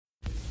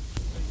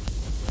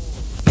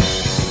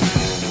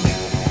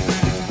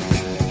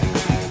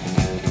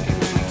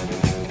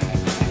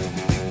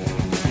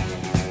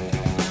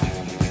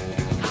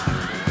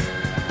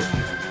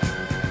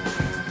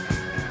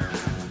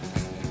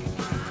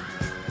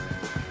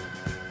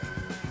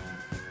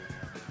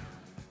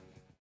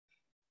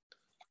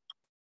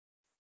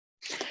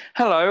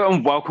Hello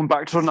and welcome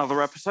back to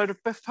another episode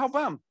of Biff Pal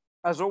Bam.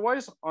 As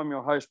always, I'm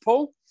your host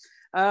Paul.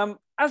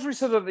 As we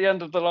said at the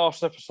end of the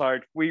last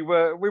episode, we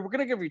were going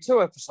to give you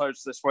two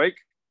episodes this week.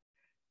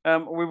 We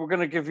were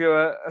going to give you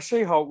a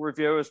She-Hulk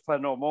review as per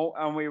normal,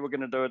 and we were going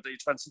to do a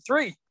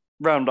D23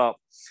 roundup.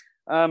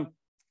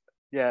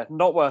 Yeah,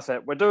 not worth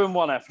it. We're doing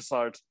one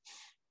episode.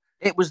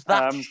 It was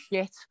that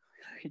shit.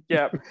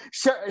 Yeah.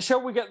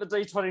 Shall we get the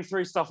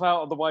D23 stuff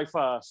out of the way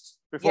first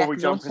before we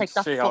jump into She-Hulk?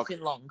 Don't take that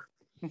fucking long.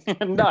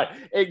 No,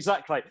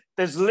 exactly.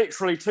 There's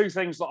literally two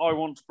things that I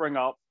want to bring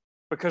up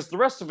because the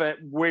rest of it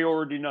we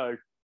already know.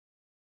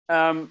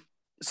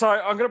 So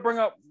I'm going to bring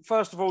up,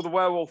 first of all, the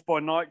Werewolf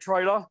by Night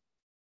trailer.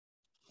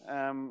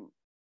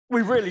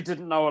 We really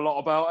didn't know a lot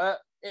about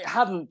it. It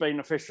hadn't been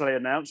officially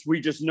announced.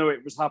 We just knew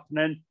it was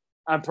happening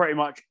and pretty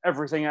much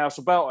everything else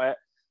about it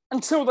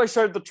until they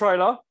showed the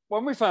trailer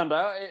when we found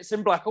out it's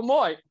in black and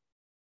white.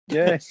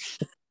 Yes.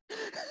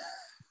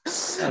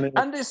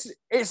 And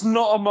it's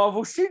not a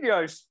Marvel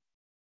Studios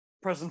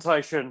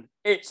presentation.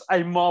 It's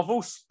a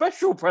Marvel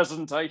special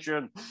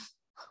presentation,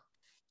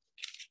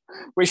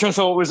 which I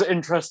thought was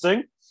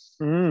interesting.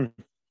 Something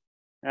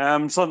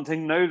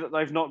new that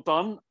they've not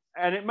done,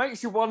 and it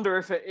makes you wonder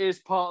if it is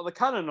part of the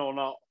canon or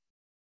not.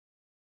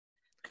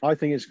 I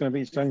think it's going to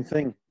be its own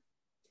thing.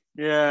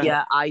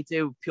 Yeah, I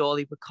do,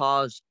 purely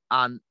because,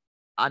 and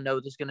I know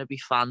there's going to be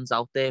fans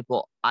out there,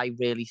 but I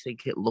really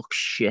think it looks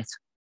shit.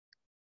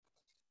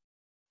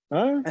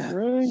 Oh,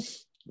 really?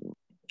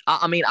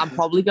 I mean, I'm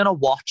probably going to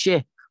watch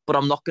it, but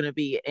I'm not going to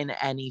be in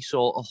any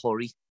sort of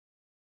hurry.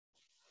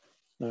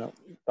 No,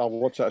 I'll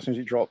watch that as soon as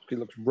it drops. It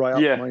looks right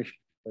up my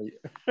street.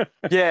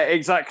 Yeah,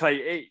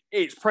 exactly.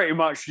 It's pretty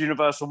much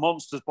Universal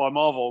Monsters by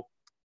Marvel.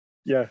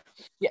 Yeah,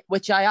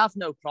 which I have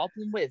no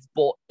problem with,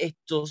 but it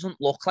doesn't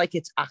look like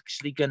it's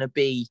actually going to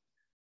be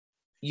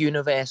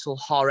Universal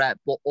horror,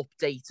 but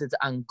updated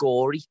and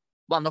gory.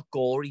 Well, not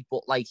gory,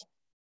 but like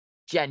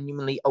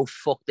genuinely, oh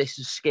fuck, this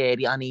is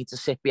scary. I need to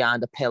sit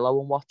behind a pillow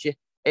and watch it.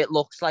 It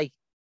looks like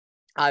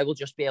I will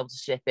just be able to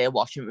sit there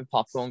watching it with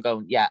popcorn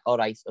going, yeah, all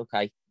right,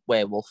 okay,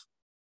 werewolf.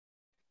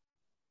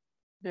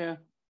 Yeah.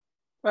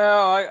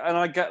 Well,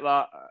 I get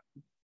that,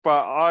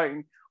 but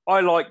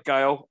I like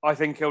Gale. I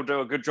think he'll do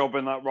a good job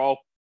in that role.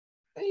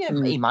 Yeah,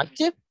 he might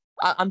do.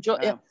 I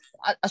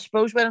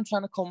suppose where I'm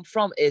trying to come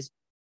from is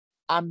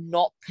I'm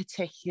not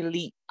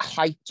particularly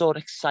hyped or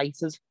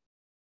excited.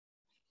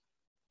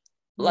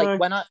 Like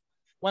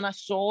when I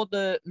saw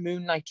the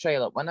Moon Knight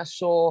trailer, when I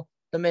saw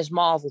the Ms.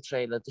 Marvel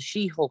trailer, the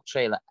She-Hulk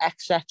trailer,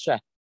 etc.,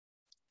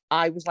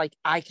 I was like,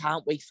 I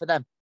can't wait for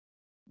them.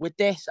 With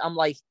this, I'm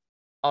like,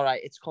 all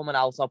right, it's coming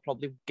out. I'll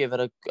probably give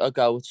it a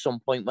go at some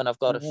point when I've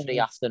got a free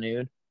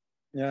afternoon.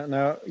 Yeah,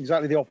 no,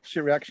 exactly the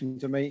opposite reaction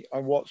to me. I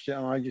watched it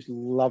and I just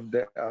loved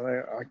it.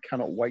 I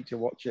cannot wait to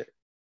watch it.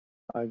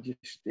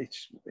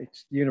 It's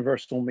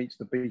Universal meets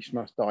the Beast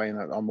Must Die, and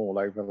I'm all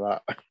over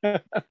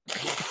that.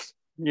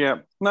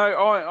 Yeah, no,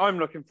 I'm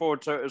looking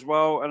forward to it as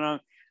well,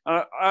 and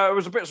I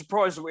was a bit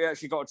surprised that we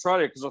actually got a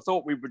trailer because I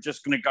thought we were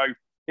just going to go.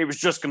 It was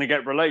just going to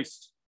get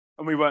released,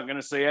 and we weren't going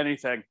to see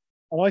anything.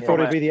 And I thought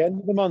it'd be the end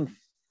of the month.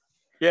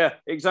 Yeah,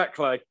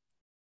 exactly.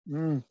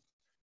 So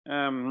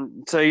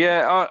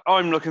yeah,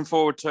 I'm looking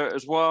forward to it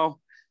as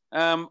well.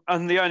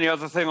 And the only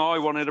other thing I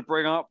wanted to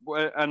bring up,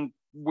 and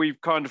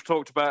we've kind of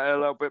talked about it a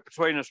little bit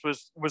between us,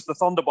 was the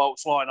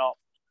Thunderbolts lineup.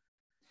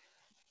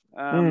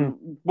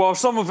 Well,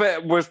 some of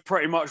it was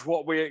pretty much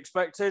what we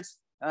expected.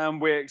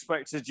 We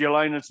expected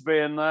Yelena to be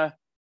in there,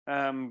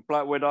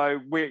 Black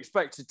Widow. We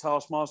expected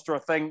Taskmaster, I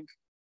think,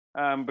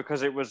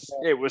 because it was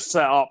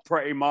set up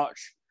pretty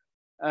much.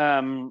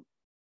 But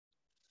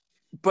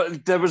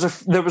there was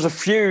a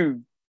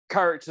few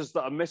characters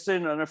that are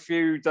missing and a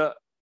few that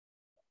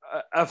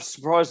have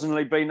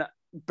surprisingly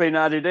been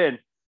added in.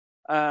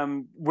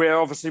 We're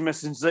obviously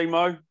missing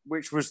Zemo,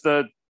 which was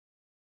the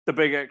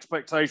big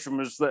expectation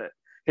was that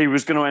he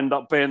was going to end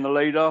up being the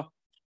leader.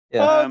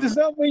 Yeah. Does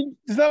that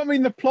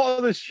mean the plot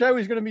of the show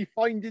is going to be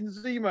finding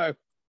Zemo?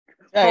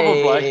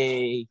 Probably.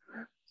 Hey.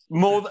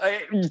 More.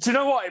 Do you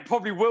know what? It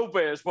probably will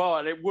be as well,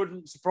 and it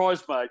wouldn't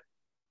surprise me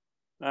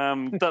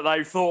that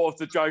they thought of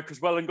the joke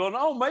as well and gone,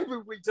 oh, maybe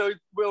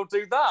we'll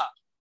do that.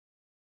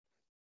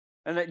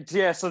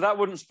 And so that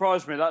wouldn't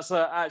surprise me. That's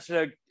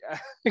actually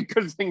a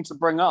good thing to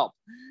bring up.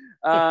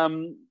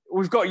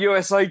 We've got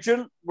US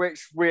Agent,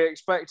 which we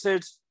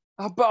expected.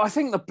 But I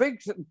think the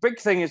big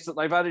thing is that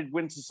they've added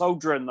Winter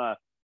Soldier in there,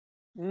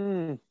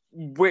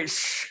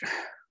 which,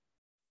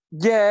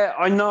 yeah,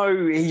 I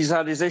know he's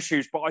had his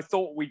issues, but I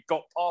thought we'd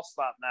got past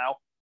that now.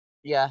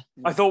 Yeah,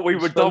 I thought we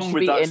were done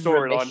with that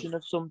storyline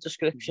of some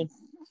description.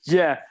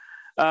 Yeah,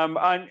 and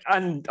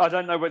I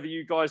don't know whether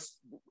you guys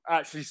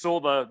actually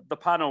saw the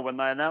panel when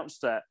they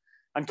announced it,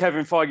 and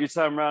Kevin Feige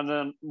turned around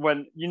and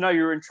went, "You know,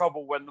 you're in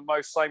trouble when the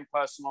most sane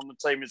person on the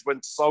team is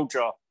Winter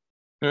Soldier."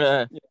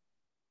 Yeah.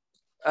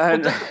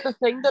 And the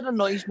thing that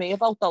annoys me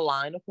about the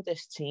lineup of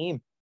this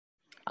team,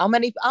 how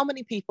many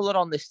people are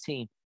on this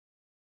team?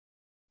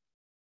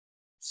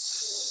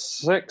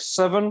 6,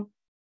 7.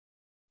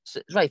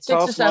 Right,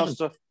 6 or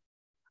 7.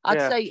 I'd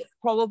Yeah. say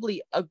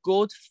probably a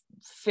good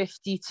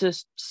 50 to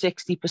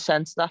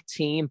 60% of that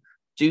team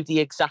do the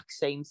exact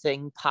same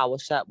thing power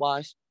set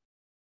wise.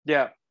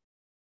 Yeah.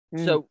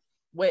 So,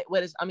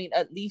 whereas, I mean,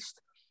 at least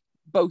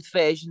both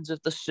versions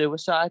of the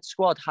Suicide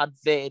Squad had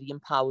varying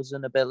powers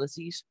and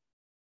abilities.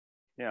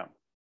 Yeah.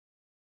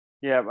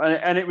 Yeah,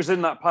 and it was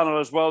in that panel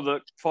as well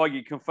that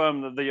Feige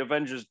confirmed that the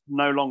Avengers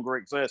no longer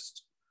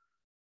exist.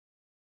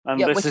 And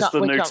this is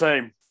the new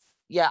team.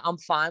 Yeah, I'm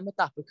fine with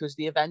that because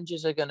the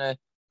Avengers are going to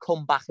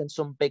come back in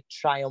some big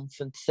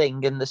triumphant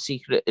thing in the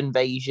Secret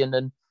Invasion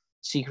and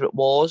Secret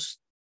Wars.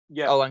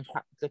 Yeah. Oh, and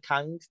the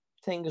Kang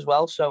thing as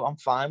well. So I'm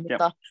fine with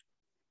that.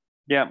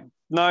 Yeah.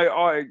 No,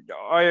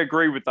 I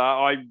agree with that.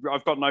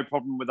 I've got no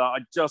problem with that. I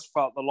just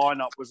felt the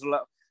lineup was a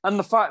little... And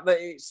the fact that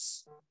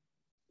it's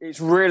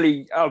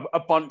really a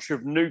bunch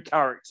of new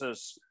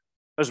characters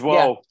as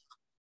well,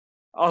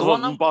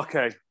 other than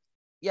Bucky.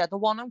 Yeah, the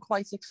one I'm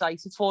quite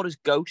excited for is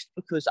Ghost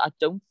because I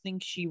don't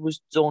think she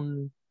was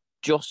done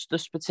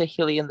justice,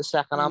 particularly in the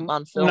second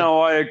Ant-Man film. No,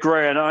 I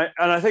agree, and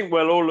I think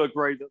we'll all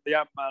agree that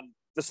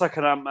the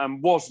second Ant-Man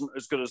wasn't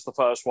as good as the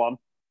first one.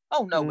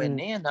 Oh, nowhere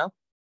near, no.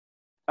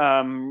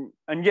 And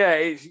yeah,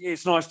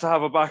 it's nice to have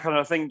her back, and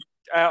I think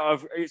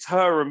it's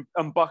her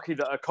and Bucky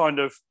that are kind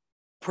of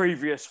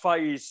previous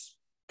phase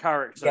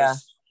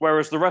characters,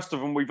 whereas the rest of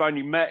them we've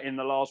only met in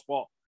the last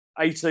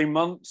 18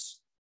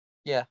 months.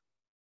 Yeah.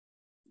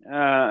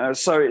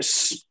 So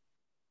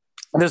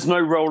there's no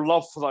real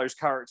love for those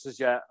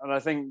characters yet, and I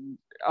think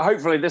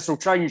hopefully this will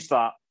change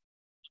that,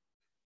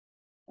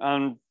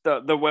 and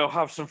that we'll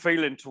have some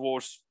feeling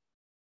towards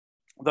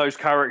those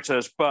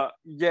characters. But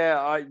yeah,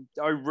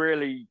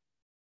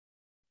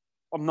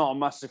 I'm not a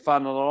massive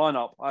fan of the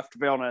lineup, I have to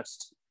be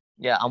honest.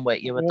 Yeah, I'm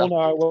with you with that.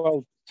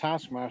 Well,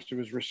 Taskmaster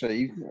was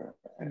received.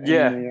 And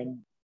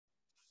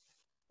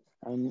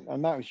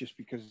that was just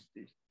because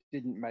it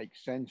didn't make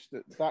sense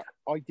that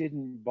I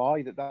didn't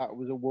buy that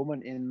was a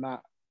woman in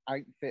that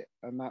outfit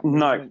and that movement.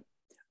 No.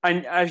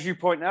 And as you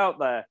point out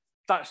there,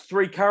 that's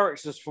 3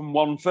 characters from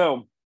one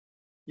film.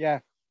 Yeah.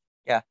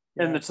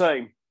 In the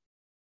team.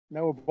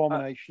 No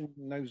Abomination,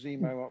 no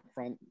Zemo up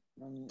front.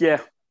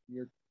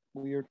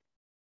 Weird.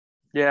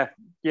 Yeah,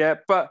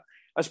 but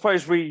I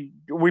suppose we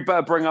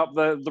better bring up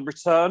the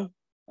return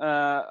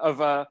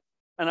of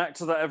an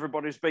actor that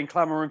everybody's been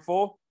clamouring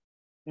for.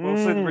 We'll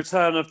see the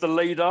return of the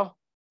leader,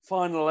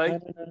 finally.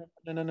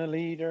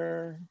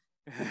 Leader.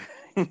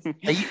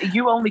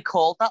 You only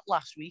called that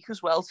last week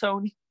as well,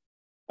 Tony.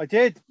 I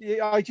did.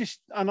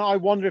 I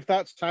wonder if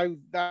that's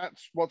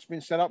what's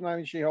been set up now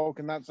in She-Hulk,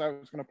 and that's how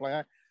it's going to play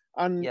out.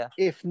 And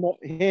if not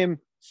him,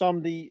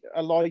 somebody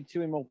allied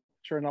to him will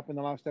turn up in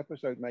the last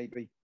episode,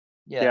 maybe.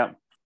 Yeah,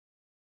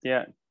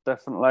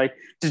 definitely.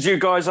 Did you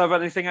guys have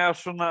anything else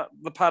from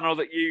the panel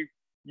that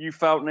you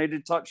felt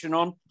needed touching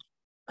on?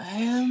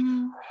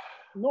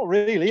 Not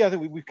really. I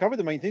think we've covered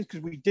the main things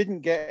because we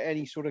didn't get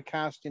any sort of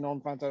casting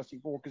on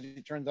Fantastic Four because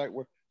it turns out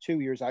we're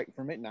 2 years out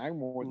from it now.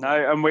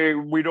 And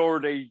we'd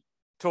already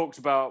talked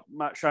about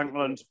Matt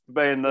Shankland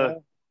being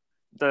the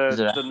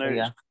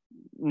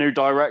new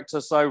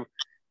director, so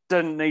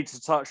didn't need to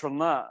touch on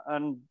that.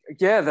 And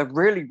yeah, there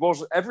really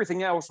was.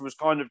 Everything else was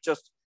kind of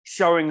just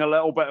showing a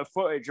little bit of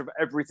footage of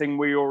everything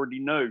we already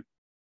knew.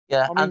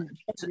 Yeah, I mean,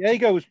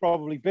 Diego was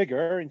probably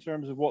bigger in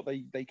terms of what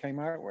they came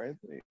out with.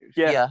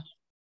 Yeah,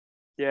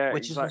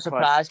 which is a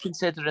surprise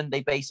considering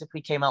they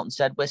basically came out and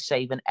said we're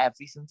saving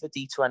everything for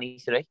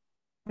D23.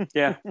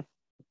 Yeah.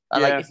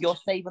 Like, if you're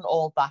saving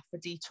all that for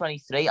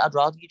D23, I'd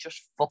rather you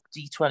just fuck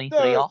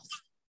D23 off.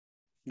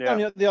 Yeah. I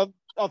mean, the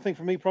other thing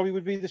for me probably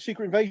would be the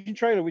Secret Invasion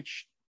trailer,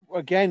 which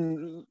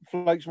again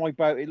floats my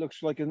boat. It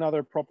looks like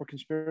another proper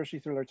conspiracy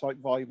thriller type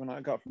vibe, and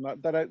I got from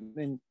that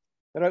opening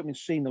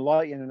scene, the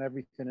lighting and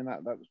everything, and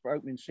that was the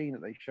opening scene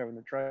that they show in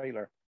the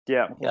trailer.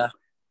 Yeah.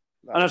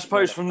 And I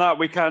suppose from that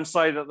we can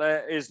say that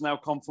there is now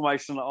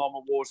confirmation that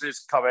Armor Wars is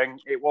coming.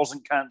 It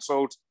wasn't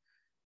cancelled.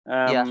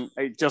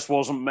 It just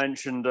wasn't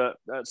mentioned at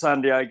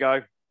San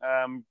Diego.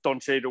 Don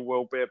Cheadle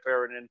will be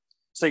appearing in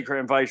Secret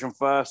Invasion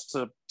first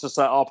to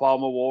set up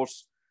Armor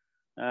Wars,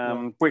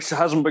 which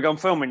hasn't begun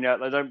filming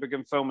yet. They don't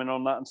begin filming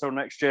on that until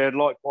next year.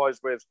 Likewise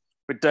with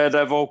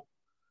Daredevil.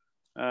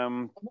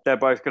 They're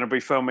both going to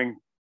be filming,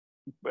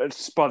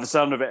 by the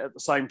sound of it, at the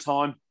same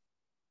time.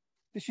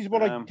 This is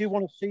what I do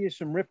want to see, is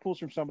some ripples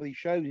from some of these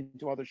shows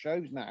into other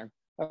shows now.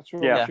 That's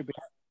what it should be,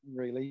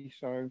 really.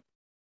 So,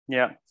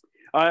 yeah.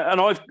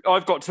 And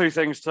I've got 2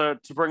 things to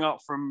bring up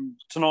from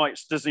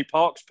tonight's Disney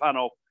Parks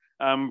panel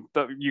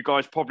that you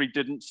guys probably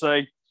didn't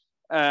see.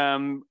 A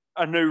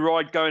new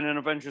ride going in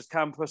Avengers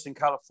Campus in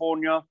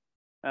California,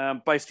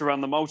 based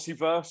around the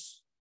multiverse.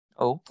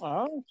 So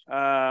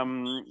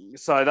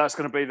that's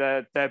going to be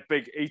their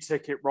big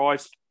e-ticket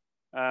ride.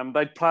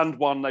 They'd planned a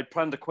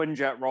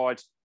Quinjet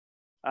ride.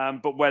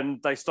 But when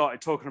they started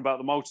talking about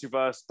the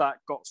multiverse, that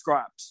got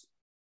scrapped,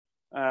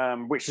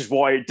 which is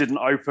why it didn't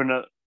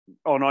open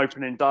on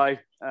opening day.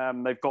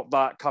 They've got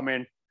that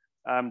coming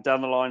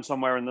down the line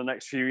somewhere in the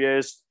next few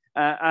years.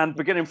 And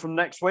beginning from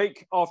next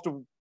week,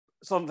 after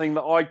something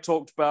that I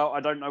talked about,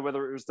 I don't know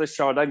whether it was this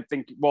show, I don't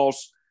think it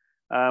was,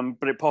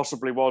 but it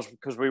possibly was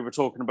because we were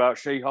talking about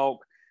She-Hulk.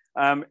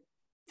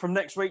 From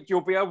next week,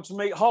 you'll be able to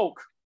meet Hulk.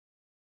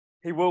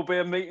 He will be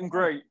a meet and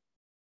greet.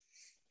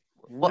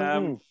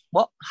 What?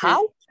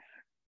 How?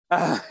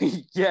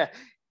 Yeah.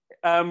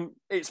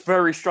 It's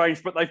very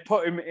strange, but they've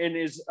put him in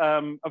his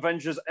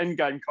Avengers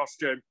Endgame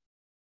costume.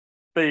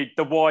 The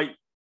white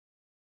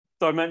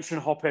dimension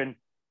hopping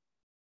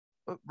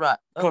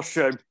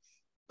costume.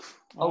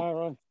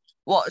 Right.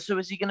 What? So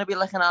is he going to be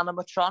like an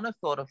animatronic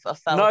or a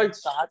fella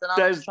inside an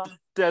animatronic?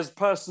 There's a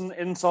person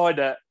inside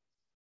it.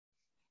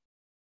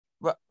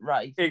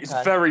 Right. It's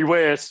very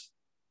weird.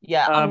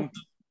 Yeah.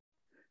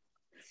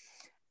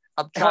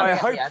 I'm trying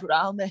to get my head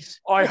around this.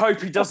 I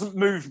hope he doesn't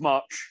move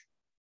much.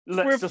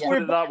 Let's just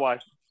put it that way.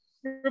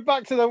 We're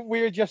back to the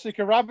weird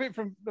Jessica Rabbit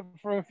from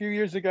a few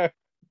years ago.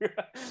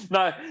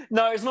 No,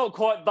 it's not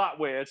quite that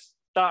weird.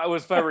 That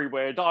was very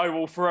weird. I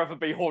will forever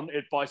be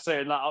haunted by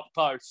seeing that up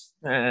close.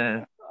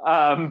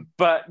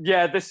 But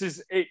yeah, this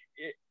is it.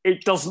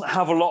 It doesn't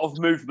have a lot of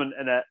movement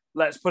in it.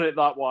 Let's put it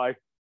that way.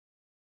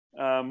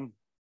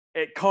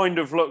 It kind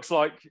of looks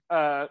like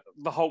the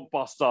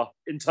Hulkbuster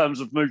in terms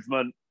of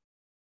movement,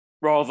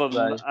 rather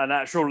than an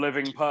actual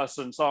living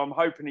person. So I'm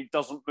hoping he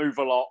doesn't move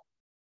a lot.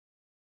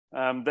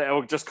 That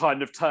it'll just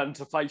kind of turn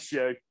to face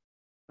you,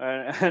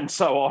 and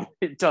so on.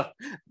 It does,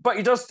 but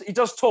he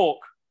does talk.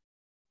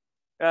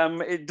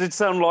 It did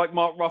sound like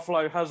Mark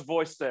Ruffalo has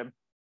voiced him.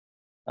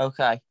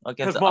 Okay,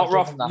 because Mark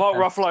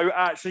Ruffalo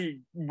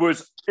actually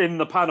was in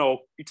the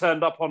panel. He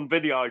turned up on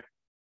video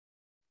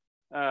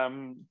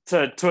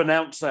to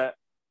announce it.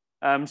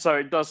 So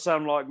it does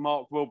sound like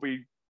Mark will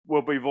be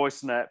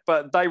voicing it.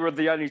 But they were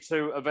the only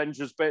two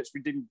Avengers bits.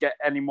 We didn't get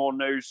any more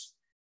news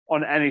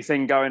on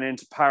anything going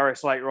into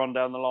Paris later on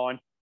down the line.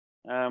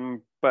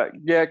 But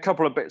yeah, a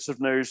couple of bits of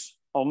news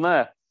on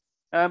there.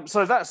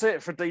 So that's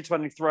it for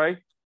D23.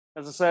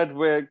 As I said,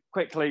 we're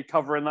quickly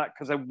covering that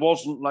because there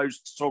wasn't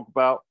loads to talk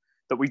about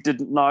that we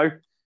didn't know.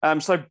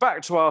 So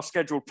back to our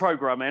scheduled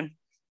programming.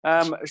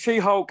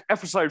 She-Hulk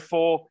episode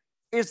 4.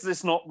 Is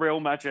this not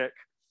real magic?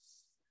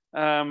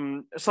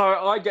 So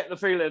I get the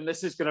feeling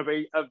this is going to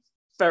be a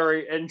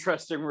very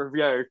interesting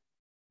review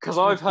because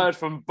I've heard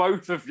from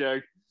both of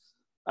you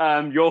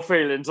your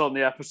feelings on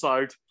the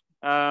episode.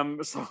 So I'm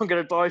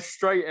going to dive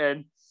straight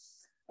in.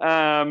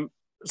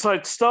 So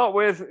to start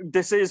with,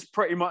 this is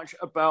pretty much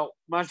about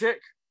magic,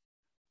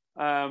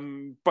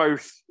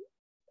 both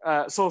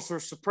Sorcerer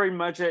Supreme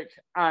magic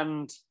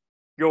and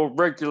your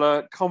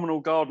regular Communal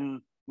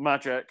Garden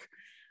magic.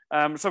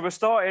 So we're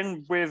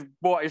starting with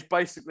what is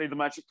basically the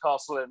Magic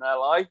Castle in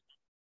LA.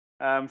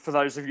 For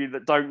those of you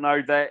that don't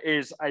know, there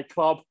is a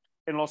club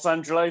in Los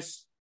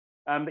Angeles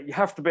that you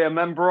have to be a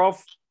member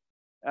of,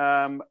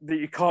 that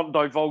you can't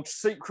divulge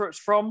secrets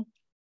from.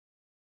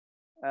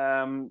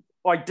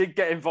 I did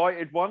get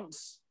invited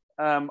once,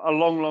 a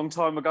long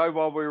time ago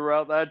while we were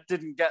out there.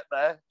 Didn't get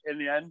there in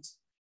the end.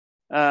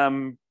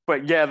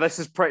 But yeah, this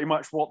is pretty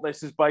much what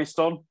this is based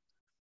on.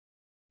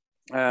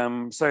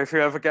 So if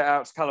you ever get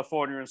out to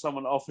California and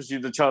someone offers you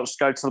the chance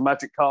to go to the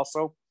Magic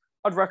Castle,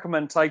 I'd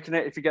recommend taking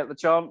it if you get the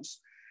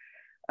chance.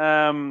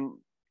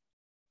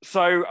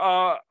 So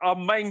our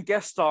main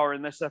guest star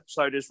in this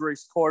episode is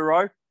Rhys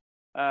Coiro.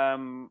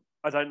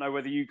 I don't know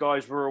whether you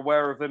guys were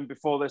aware of him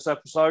before this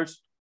episode.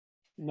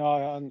 No,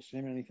 I hadn't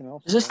seen anything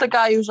else. Is this the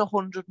guy who's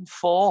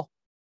 104?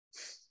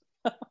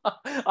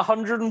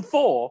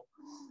 104?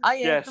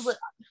 Yes.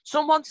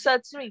 Someone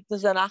said to me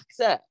there's an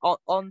actor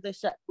on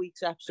this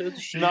week's episode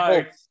of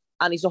She-Hulk,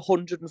 and he's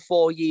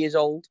 104 years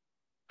old.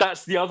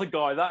 That's the other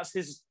guy. That's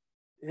his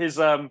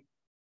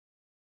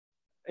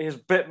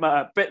bit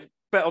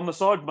on the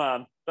side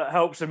man that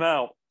helps him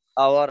out.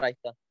 Oh, all right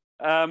then.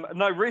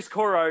 No, Rhys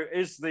Coiro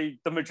is the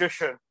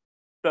magician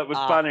that was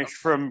banished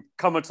from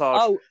Comitage.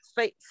 Oh,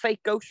 fake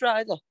Ghost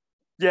Rider.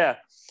 Yeah.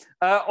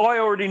 I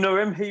already knew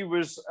him. He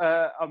was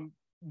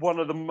one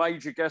of the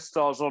major guest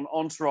stars on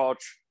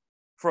Entourage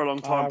for a long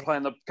time,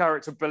 playing the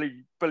character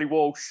Billy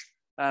Walsh,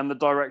 and the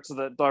director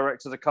that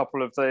directed a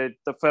couple of the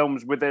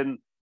films within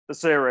the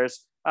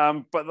series.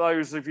 But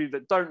those of you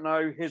that don't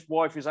know, his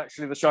wife is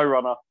actually the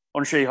showrunner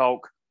on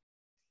She-Hulk.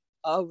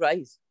 Oh,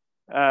 right.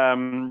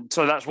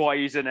 So that's why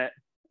he's in it.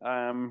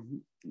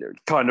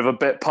 Kind of a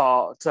bit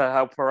part to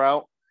help her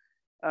out.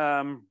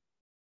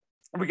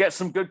 We get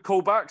some good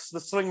callbacks. The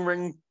sling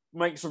ring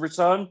makes a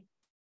return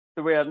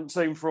that we hadn't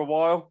seen for a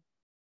while.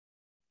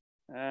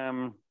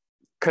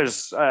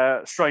 Because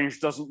Strange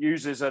doesn't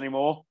use his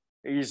anymore.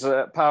 He's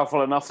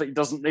powerful enough that he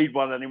doesn't need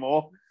one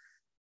anymore.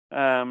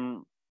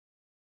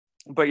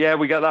 But yeah,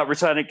 we get that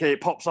returning key.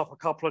 It pops up a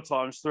couple of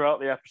times throughout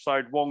the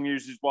episode. Wong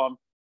uses one,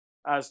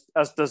 as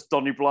does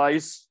Donny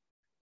Blaze,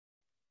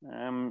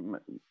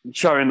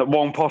 showing that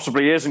Wong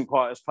possibly isn't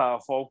quite as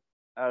powerful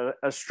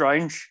as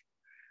Strange.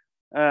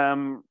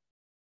 And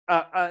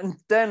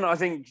then I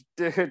think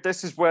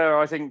this is where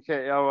I think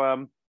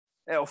it'll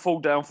fall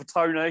down for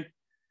Tony.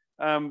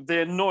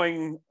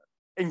 The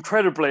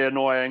incredibly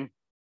annoying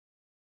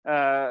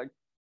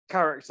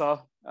character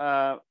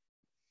that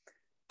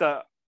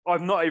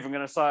I'm not even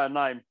going to say her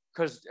name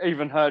because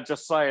even her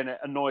just saying it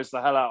annoys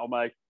the hell out of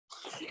me.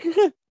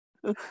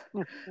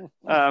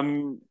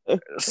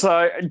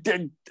 So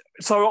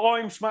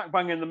I'm smack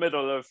bang in the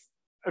middle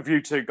of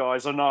you two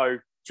guys. I know,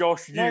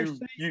 Josh.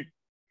 You.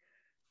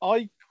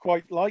 I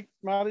quite like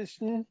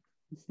Madison.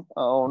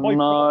 Oh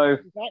no!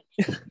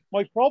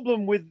 My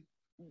problem with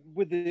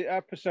the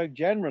episode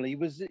generally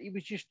was it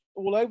was just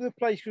all over the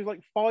place. There was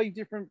like 5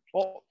 different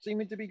plots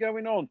seeming to be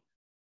going on.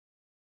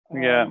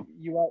 Yeah.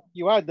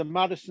 You had the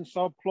Madison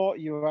subplot.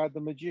 You had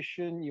the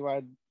magician. You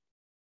had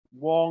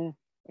Wong.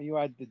 And you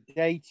had the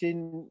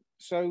dating.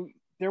 So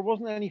there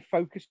wasn't any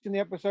focus in the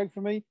episode for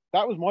me.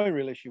 That was my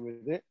real issue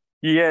with it.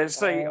 Yeah.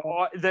 See,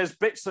 there's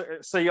bits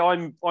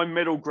that I'm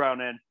middle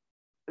ground in.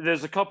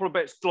 There's a couple of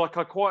bits like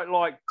I quite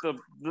like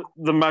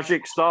the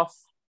magic stuff.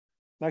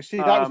 Now, see,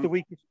 that was the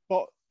weakest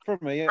spot for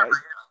me. It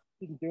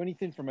didn't do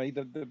anything for me,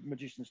 the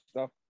magician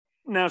stuff.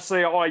 Now,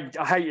 see, I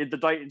hated the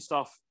dating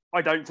stuff.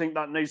 I don't think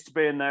that needs to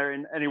be in there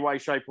in any way,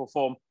 shape, or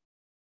form.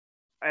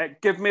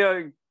 Give me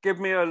a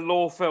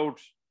law-filled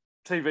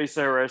TV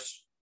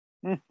series.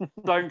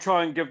 Don't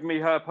try and give me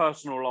her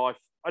personal life.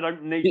 I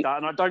don't need that,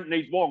 and I don't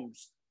need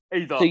Wong's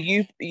either. So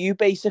you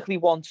basically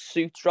want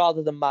Suits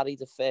rather than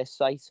Married at First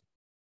Sight?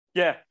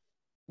 Yeah.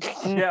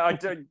 Yeah,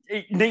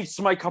 it needs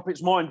to make up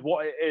its mind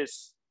what it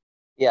is.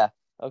 Yeah,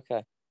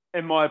 okay.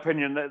 In my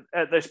opinion,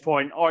 at this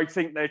point, I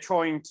think they're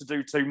trying to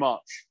do too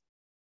much.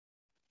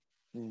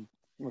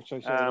 Which I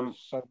said on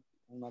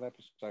that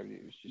episode,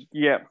 it was just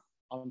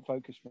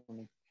unfocused for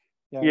me.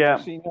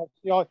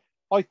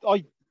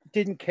 I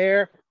didn't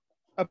care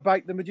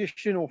about the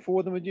magician or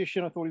for the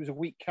magician. I thought he was a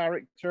weak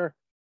character.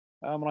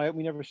 And I hope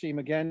we never see him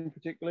again,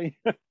 particularly.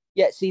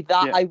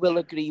 I will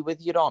agree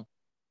with you on.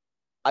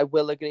 I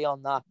will agree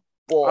on that.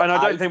 But and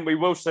I don't think we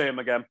will see him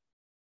again.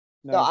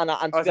 No, and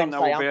to be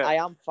honest, I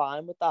am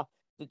fine with that.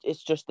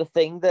 It's just the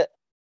thing that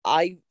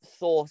I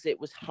thought it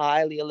was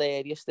highly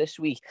hilarious this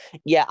week.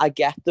 Yeah, I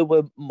get there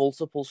were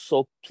multiple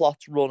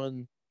subplots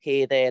running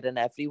here, there, and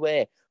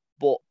everywhere.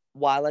 But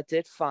while I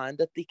did find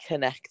that they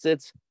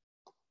connected,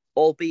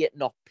 albeit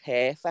not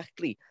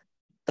perfectly,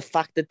 the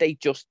fact that they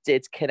just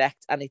did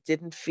connect and it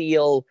didn't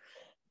feel,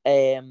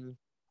 I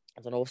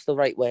don't know what's the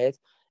right word.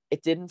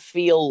 It didn't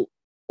feel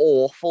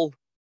awful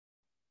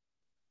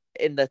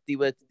in that they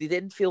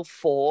didn't feel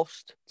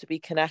forced to be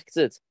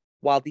connected,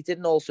 while they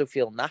didn't also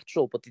feel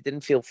natural, but they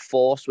didn't feel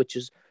forced, which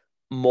is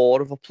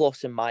more of a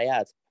plus in my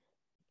head.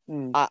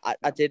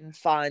 I didn't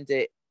find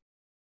it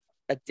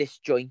a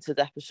disjointed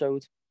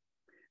episode.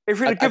 If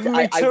you'd have given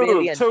me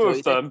two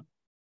of them,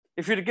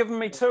 if you'd have given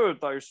me 2 of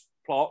those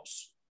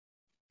plots,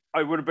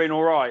 I would have been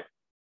all right.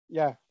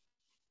 Yeah.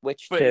 But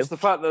it's the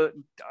fact that,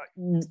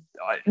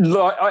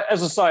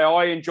 as I say,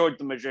 I enjoyed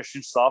the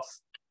magician stuff.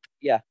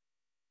 Yeah.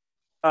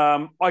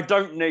 I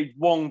don't need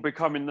Wong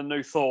becoming the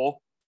new Thor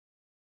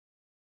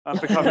and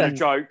becoming a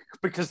joke,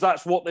 because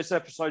that's what this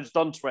episode's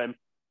done to him.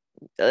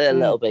 A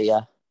little bit,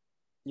 yeah.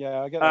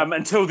 Yeah, I get that.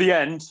 Until the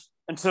end,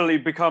 until he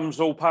becomes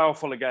all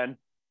powerful again.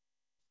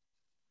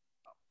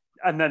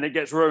 And then it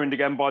gets ruined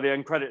again by the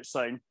end credits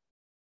scene.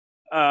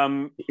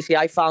 See,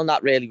 I found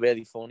that really,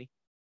 really funny.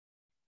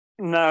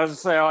 No, as I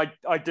say,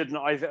 I didn't.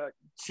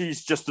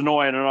 She's just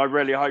annoying, and I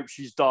really hope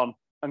she's done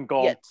and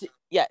gone.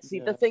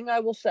 The thing I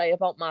will say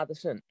about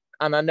Madison,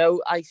 and I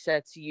know I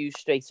said to you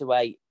straight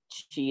away,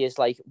 she is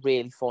like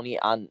really funny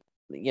and,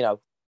 you know,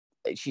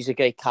 she's a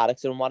great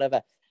character and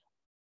whatever.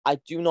 I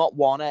do not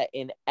want her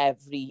in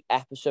every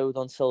episode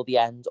until the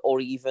end,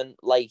 or even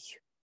like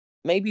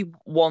maybe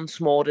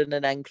once more in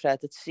an end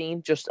credit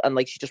scene,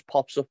 she just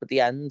pops up at the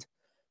end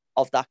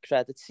of that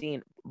credit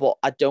scene. But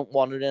I don't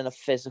want her in a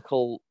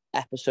physical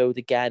episode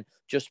again,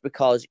 just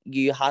because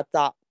you had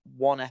that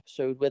one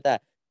episode with her.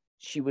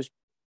 She was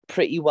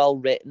pretty well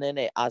written in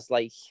it as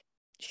like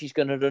she's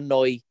going to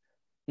annoy,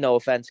 no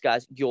offense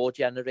guys, your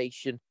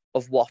generation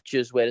of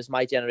watchers, whereas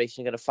my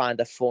generation are going to find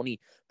her funny.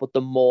 But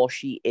the more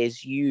she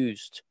is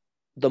used,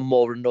 the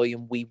more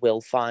annoying we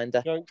will find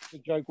her. The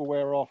joke will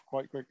wear off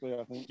quite quickly,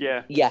 I think.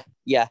 Yeah.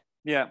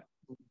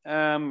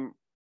 And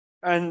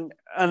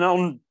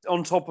on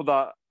top of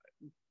that,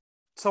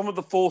 some of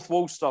the fourth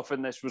wall stuff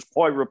in this was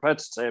quite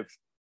repetitive.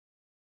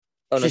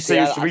 Honestly, she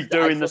seems to be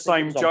doing the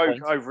same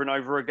joke over and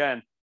over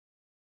again.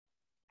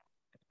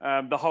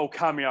 The whole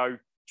cameo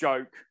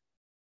joke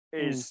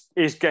is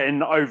getting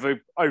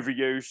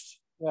overused.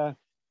 Yeah.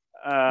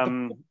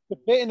 The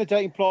bit in the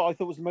dating plot I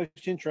thought was the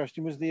most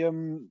interesting was the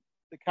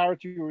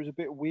character who was a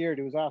bit weird,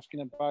 who was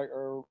asking about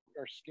her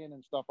skin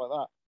and stuff like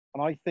that.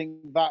 And I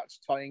think that's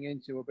tying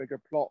into a bigger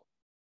plot.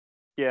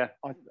 Yeah.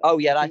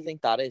 I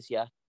think that is,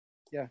 yeah.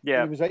 Yeah.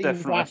 Yeah, he was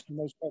asking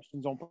those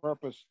questions on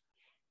purpose.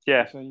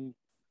 Yeah, so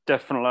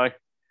definitely.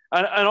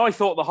 And I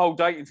thought the whole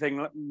dating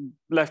thing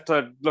left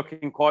her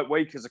looking quite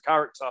weak as a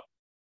character,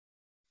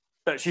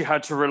 that she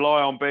had to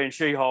rely on being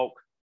She-Hulk.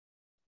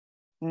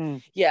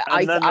 Yeah,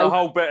 and then the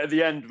whole bit at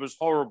the end was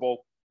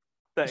horrible,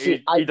 that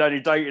he'd only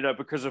dated her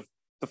because of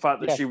the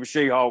fact that she was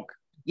She-Hulk.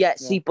 Yeah,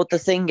 but the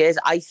thing is,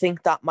 I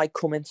think that might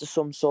come into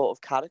some sort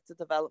of character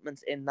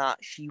development in that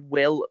she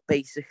will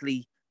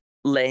basically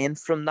learn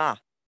from that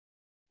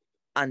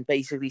and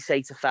basically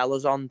say to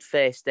fellas on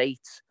first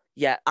dates,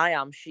 yeah, I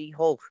am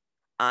She-Hulk,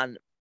 and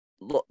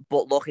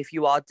look, if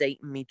you are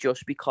dating me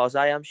just because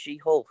I am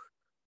She-Hulk,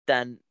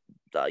 then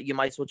you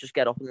might as well just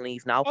get up and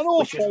leave now. And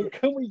also,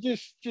 can we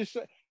just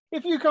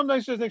if you come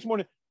downstairs next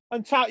morning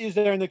and Tatya's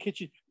there in the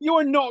kitchen, you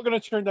are not going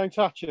to turn down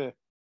Tatya.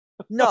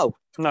 No.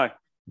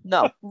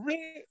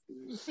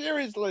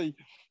 Seriously,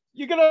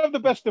 you're going to have the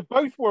best of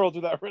both worlds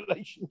with that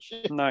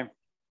relationship.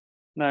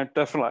 No,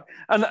 definitely.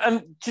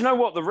 And do you know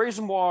what? The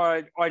reason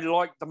why I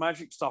like the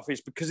magic stuff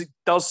is because it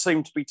does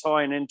seem to be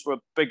tying into a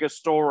bigger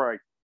story.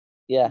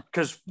 Yeah.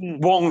 Because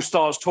Wong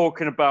starts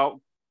talking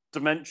about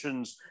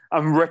dimensions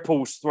and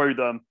ripples through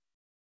them.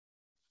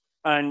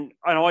 And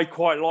I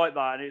quite like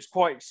that. And it's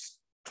quite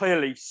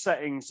clearly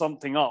setting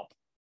something up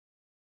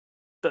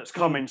that's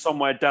coming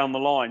somewhere down the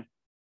line.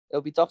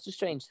 It'll be Doctor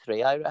Strange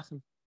 3, I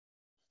reckon.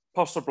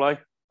 Possibly.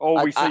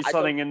 Or we see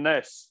something in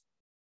this.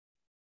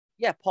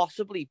 Yeah,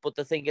 possibly. But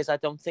the thing is, I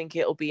don't think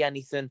it'll be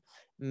anything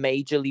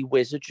majorly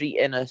wizardry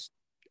in a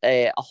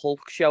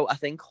Hulk show. I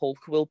think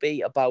Hulk will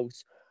be about,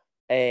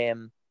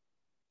 or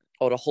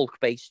a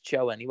Hulk-based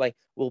show anyway,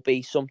 will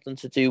be something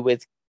to do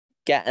with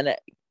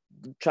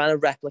trying to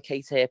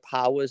replicate her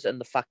powers and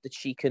the fact that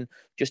she can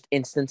just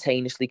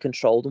instantaneously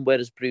control them,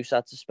 whereas Bruce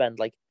had to spend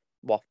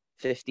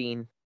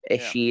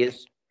 15-ish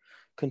years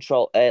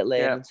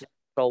learning to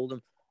control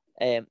them.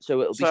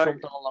 So it'll be something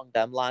along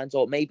them lines,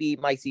 or maybe it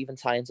might even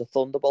tie into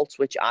Thunderbolts,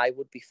 which I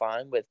would be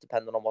fine with,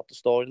 depending on what the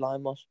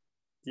storyline was.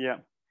 Yeah,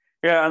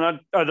 and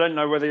I don't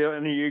know whether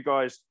any of you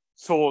guys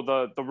saw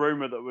the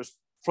rumor that was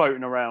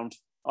floating around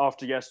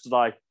after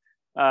yesterday,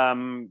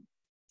 and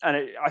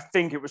I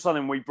think it was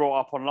something we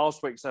brought up on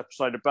last week's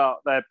episode about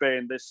there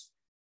being this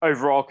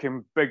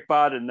overarching big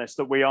bad in this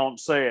that we aren't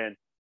seeing.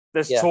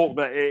 There's talk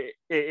that it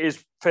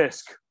is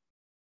Fisk.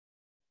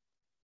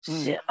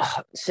 See,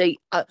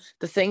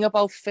 the thing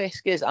about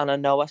Fisk is, and I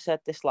know I said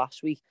this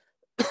last week,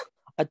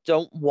 I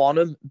don't want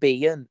him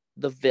being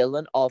the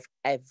villain of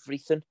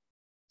everything.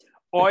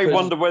 I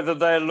wonder whether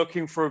they're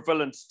looking for a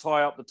villain to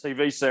tie up the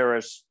TV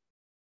series.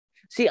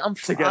 See,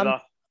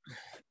 together.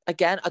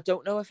 Again, I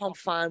don't know if I'm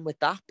fine with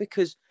that,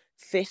 because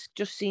Fisk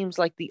just seems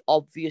like the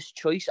obvious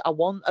choice. I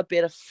want a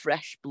bit of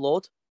fresh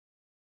blood.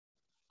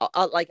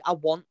 I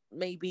want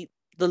maybe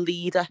the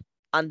leader,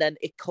 and then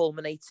it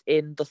culminates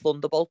in the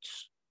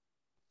Thunderbolts.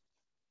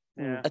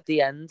 At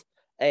the end,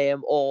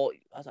 or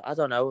I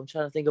don't know. I'm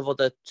trying to think of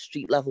other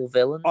street level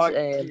villains.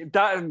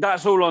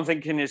 That's all I'm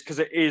thinking is because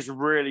it is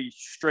really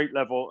street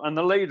level, and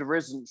the leader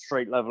isn't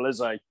street level, is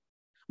he?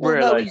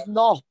 Well, no, he's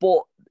not.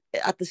 But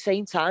at the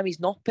same time, he's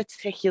not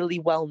particularly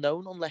well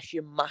known unless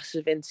you're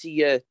massive into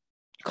your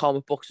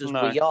comic books as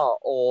we are,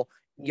 or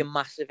you're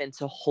massive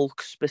into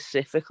Hulk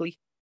specifically,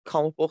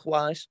 comic book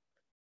wise.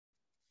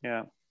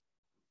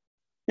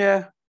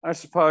 Yeah, I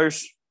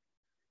suppose.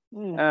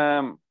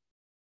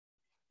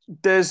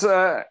 There's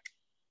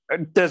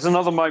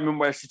another moment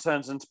where she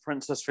turns into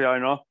Princess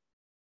Fiona.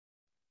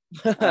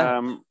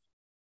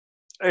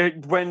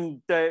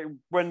 When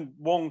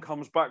Wong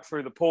comes back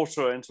through the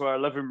portal into her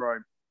living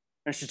room,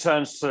 and she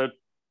turns to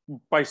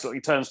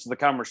the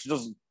camera.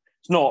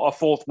 It's not a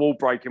fourth wall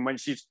breaking when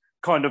she's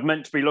kind of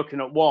meant to be looking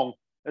at Wong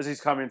as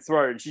he's coming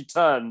through, and she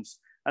turns,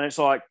 and it's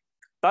like,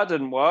 that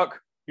didn't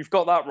work. You've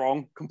got that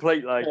wrong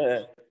completely.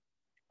 Yeah.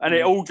 And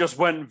it all just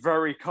went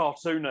very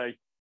cartoony.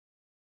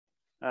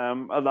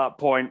 At that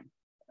point.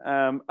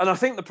 And I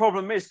think the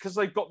problem is because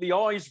they've got the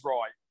eyes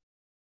right,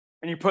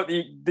 and you put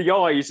the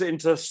eyes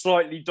into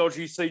slightly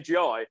dodgy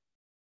CGI,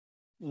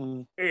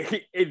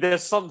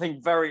 there's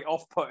something very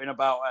off-putting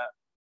about it.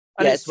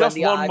 And it's just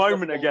one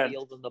moment again.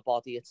 Than the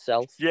body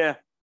itself. Yeah,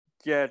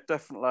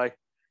 definitely.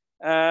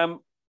 I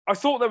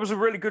thought there was a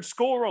really good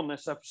score on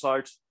this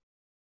episode.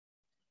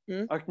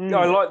 I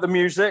liked the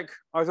music.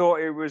 I thought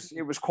it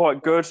was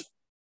quite good.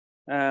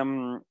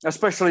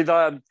 Especially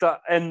that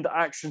end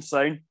action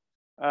scene,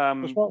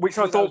 which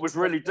I thought was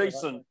really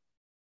decent.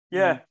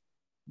 Yeah,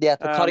 the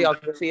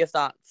choreography of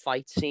that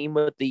fight scene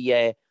with the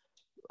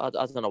I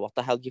don't know what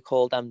the hell you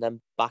call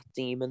them bat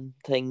demon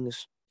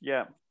things.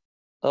 Yeah,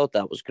 oh,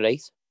 that was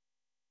great.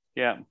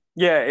 Yeah,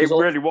 it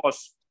really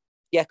was.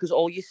 Yeah, because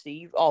all you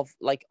see of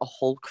a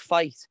Hulk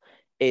fight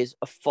is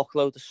a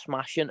fuckload of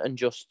smashing and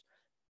just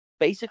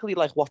basically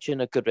like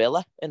watching a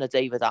gorilla in a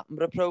David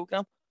Attenborough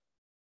program.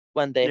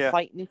 When they're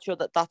fighting each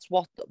other, that's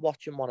what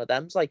watching one of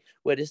them's like.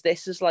 Whereas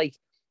this is like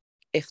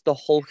if the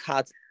Hulk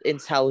had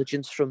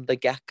intelligence from the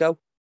get-go.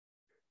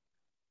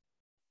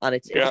 And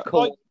it's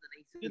cool.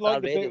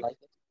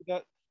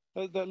 That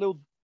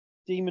little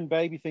demon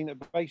baby thing,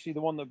 that basically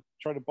the one that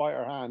tried to bite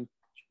her hand,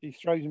 she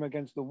throws him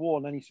against the wall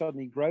and then he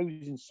suddenly grows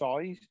in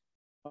size.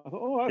 I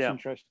thought, oh, that's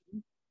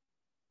interesting.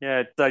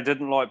 Yeah, they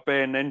didn't like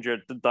being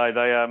injured, did they?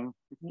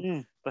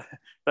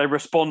 They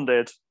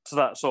responded to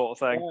that sort of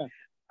thing. Yeah.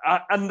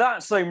 And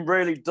that scene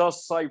really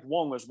does save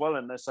Wong as well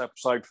in this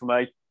episode for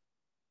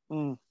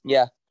me.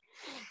 Yeah.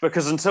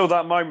 Because until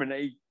that moment,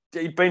 he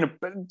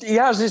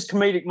has his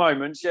comedic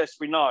moments, yes,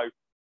 we know.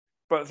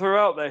 But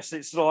throughout this,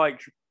 it's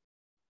like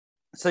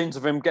scenes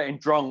of him getting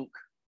drunk,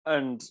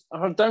 and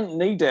I don't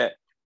need it.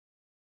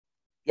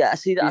 Yeah,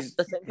 see that He's-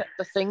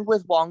 the thing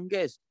with Wong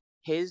is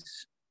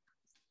his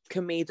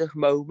comedic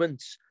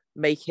moments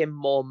make him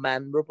more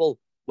memorable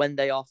when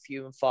they are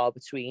few and far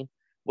between.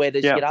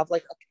 Whereas Yeah. you'd have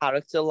like a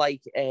character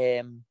like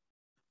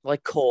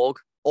Korg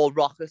or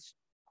Rocket,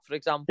 for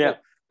example, Yeah.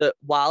 that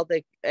while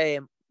they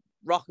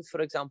Rocket,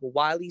 for example,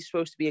 while he's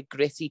supposed to be a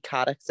gritty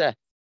character,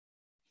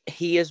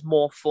 he is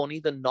more funny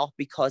than not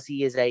because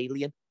he is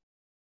alien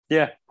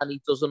Yeah, and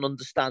he doesn't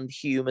understand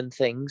human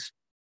things.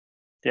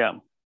 yeah,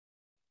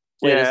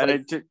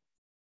 Whereas yeah.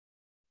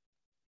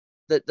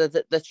 like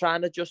they're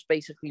trying to just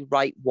basically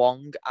write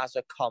Wong as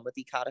a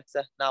comedy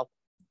character now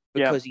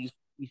because he's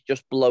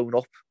just blown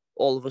up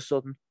all of a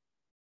sudden.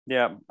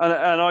 Yeah,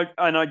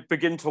 and I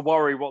begin to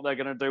worry what they're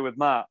going to do with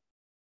Matt.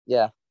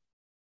 Yeah.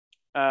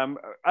 And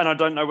I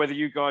don't know whether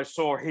you guys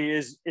saw he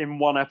is in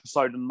one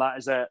episode and that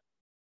is it.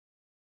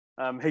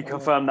 He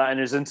confirmed that in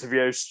his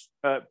interviews.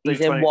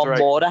 He's in one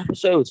more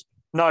episode.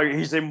 No,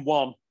 he's in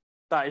one.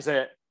 That is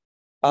it.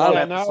 Oh,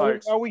 Yeah,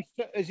 episode. now,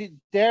 is it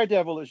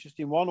Daredevil that's just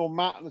in one, or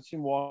Matt that's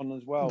in one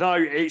as well? No,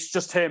 it's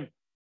just him.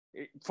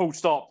 Full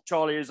stop.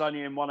 Charlie is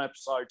only in one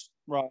episode.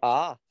 Right.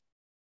 Ah.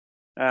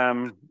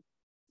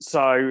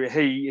 So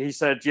he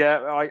said,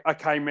 yeah, I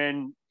came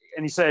in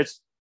and he said,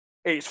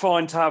 it's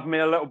fine to have me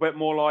a little bit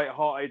more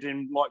light-hearted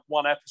in like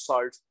one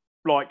episode,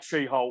 like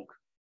She-Hulk,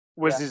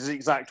 was his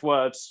exact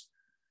words.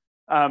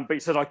 But he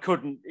said it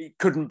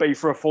couldn't be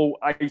for a full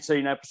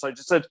 18 episodes.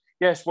 He said,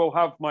 yes, we'll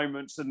have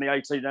moments in the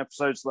 18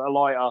 episodes that are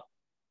lighter,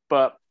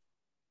 but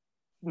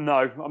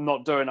no, I'm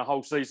not doing a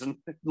whole season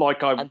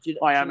like I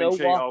am in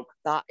She-Hulk.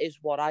 That is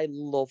what I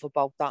love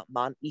about that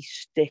man. He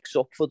sticks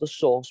up for the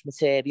source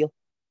material.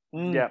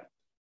 Yeah,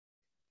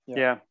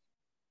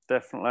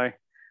 definitely.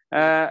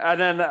 And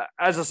then,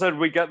 as I said,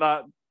 we get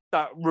that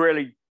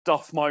really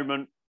duff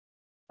moment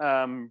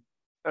of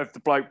the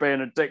bloke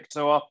being a dick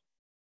to her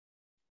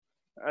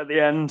at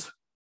the end,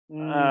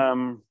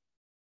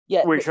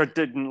 which I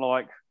didn't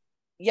like.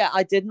 Yeah,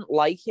 I didn't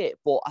like it,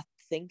 but I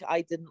think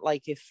I didn't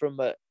like it from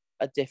a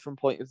different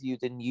point of view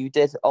than you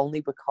did,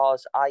 only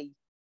because I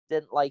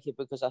didn't like it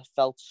because I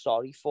felt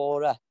sorry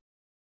for her.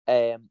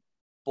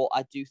 But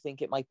I do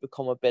think it might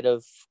become a bit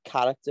of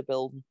character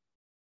building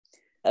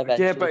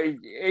eventually. Yeah, but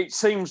it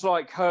seems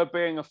like her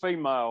being a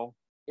female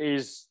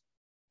is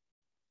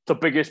the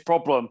biggest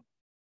problem,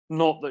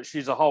 not that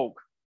she's a Hulk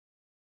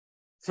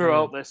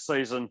throughout this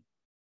season.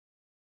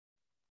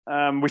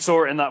 We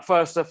saw it in that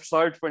first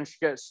episode when she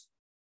gets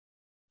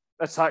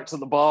attacked at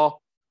the bar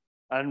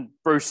and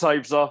Bruce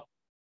saves her.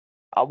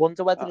 I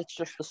wonder whether it's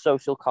just the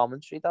social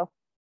commentary, though.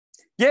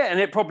 Yeah, and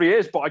it probably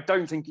is, but I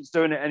don't think it's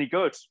doing it any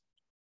good.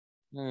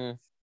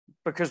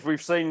 Because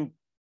we've seen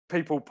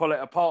people pull it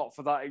apart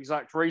for that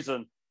exact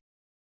reason.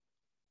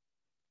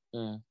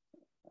 And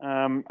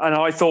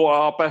I thought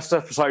our best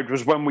episode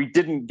was when we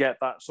didn't get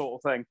that sort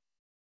of thing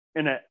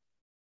in it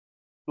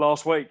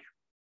last week.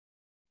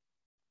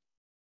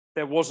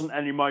 There wasn't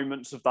any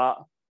moments of that.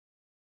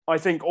 I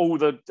think all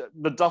the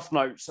duff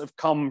notes have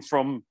come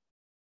from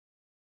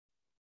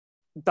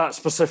that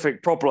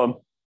specific problem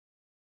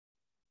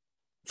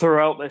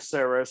throughout this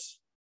series.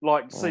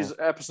 Like season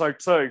episode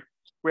 2,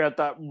 we had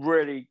that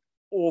really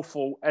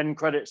awful end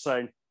credit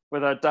scene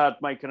with her dad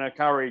making her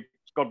carry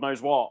God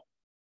knows what.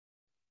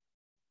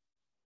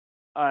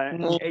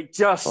 It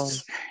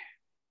just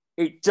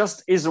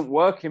isn't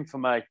working for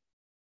me.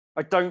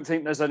 I don't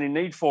think there's any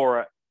need for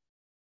it.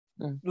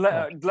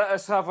 Let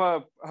us have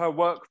her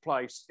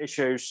workplace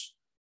issues.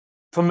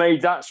 For me,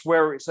 that's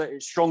where it's at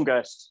its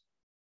strongest,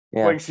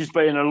 when she's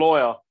being a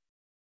lawyer.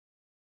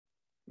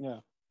 Yeah.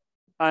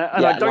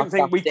 And I don't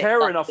think we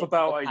care enough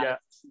about her yet.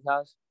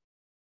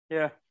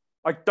 Yeah.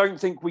 I don't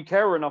think we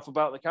care enough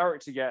about the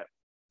character yet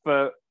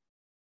for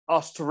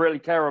us to really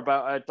care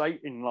about her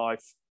dating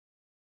life.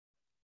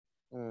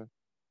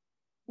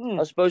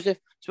 I suppose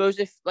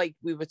if like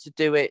we were to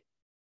do it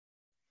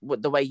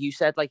the way you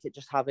said, like it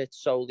just have it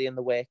solely in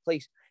the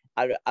workplace,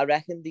 I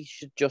reckon they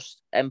should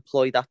just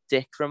employ that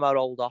dick from our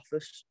old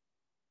office.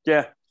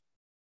 Yeah.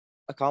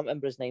 I can't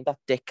remember his name, that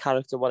dick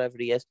character, whatever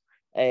he is.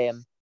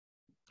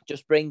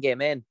 Just bring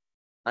him in.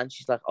 And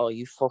she's like, oh,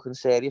 you fucking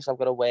serious? I've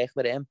got to work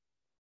with him.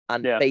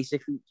 And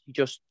basically, he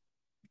just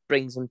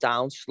brings him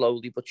down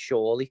slowly but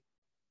surely.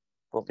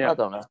 But I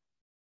don't know.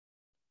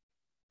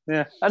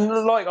 Yeah. And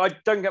like, I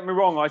don't get me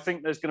wrong, I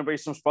think there's going to be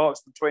some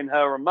sparks between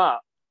her and Matt.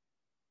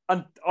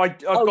 And I've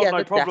got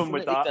no problem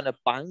with that. Going to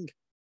bang.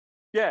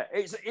 Yeah,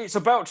 it's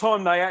about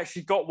time they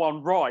actually got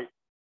one right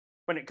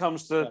when it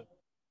comes to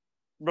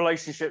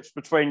relationships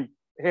between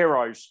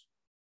heroes.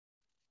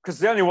 Because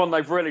the only one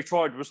they've really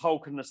tried was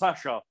Hulk and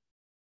Natasha.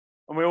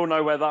 And we all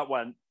know where that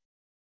went.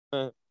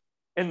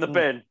 In the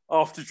bin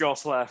after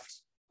Joss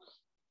left.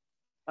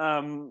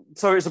 So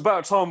it's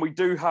about time we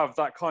do have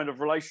that kind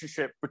of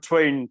relationship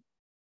between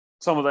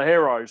some of the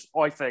heroes,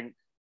 I think.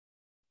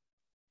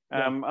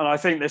 And I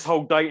think this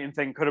whole dating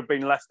thing could have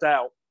been left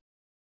out.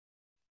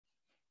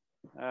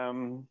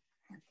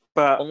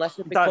 But unless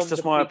it that's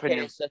just my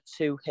opinion.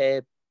 To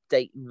her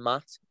dating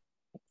Matt.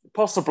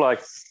 Possibly.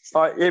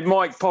 It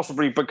might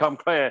possibly become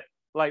clear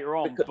later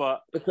on.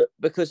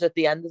 Because at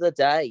the end of the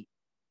day,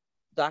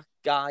 that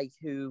guy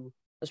who,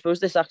 I suppose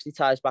this actually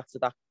ties back to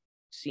that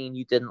scene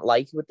you didn't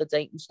like with the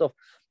date and stuff.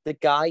 The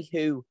guy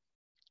who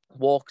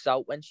walks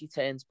out when she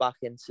turns back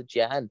into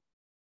Jen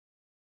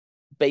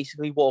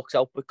basically walks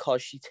out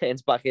because she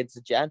turns back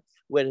into Jen,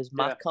 whereas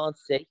Matt can't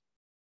see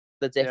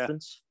the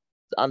difference. Yeah.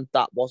 And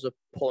that was a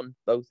pun,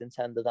 both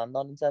intended and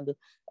non-intended.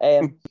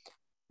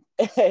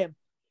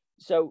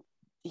 So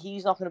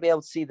he's not going to be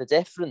able to see the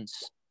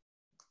difference.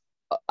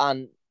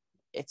 And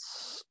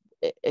it's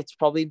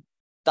probably,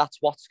 that's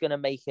what's going to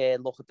make her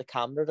look at the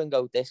camera and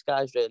go, this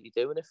guy's really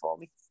doing it for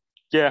me.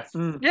 Yeah.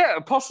 Yeah,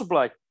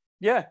 possibly.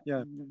 Yeah.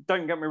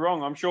 Don't get me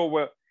wrong. I'm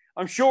sure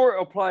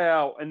it'll play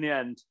out in the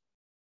end.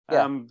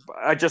 Yeah.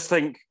 I just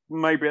think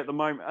maybe at the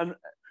moment,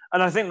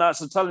 and I think that's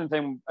the telling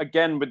thing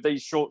again with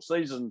these short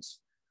seasons,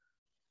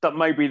 that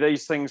maybe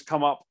these things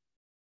come up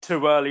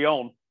too early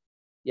on.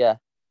 Yeah.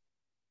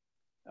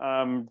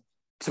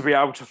 To be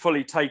able to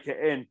fully take it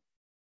in.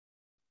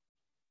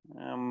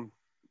 And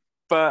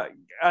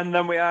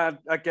then we add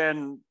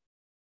again,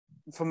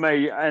 for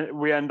me,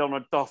 we end on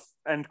a Duff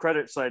end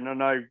credit scene. I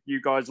know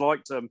you guys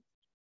liked them,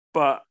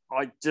 but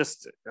I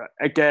just,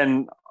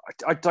 again,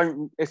 I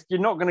don't, if you're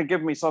not going to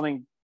give me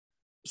something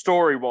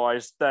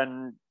story-wise,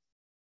 then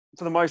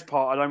for the most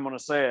part, I don't want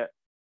to see it.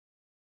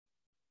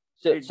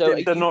 So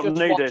they're not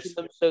needed. Watching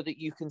them so that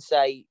you can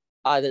say,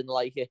 I didn't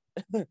like it.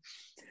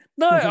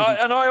 No,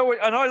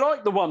 I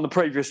liked the one the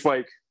previous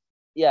week.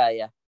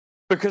 Yeah.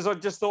 Because I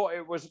just thought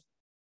it was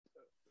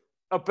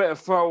a bit of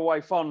throwaway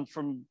fun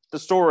from the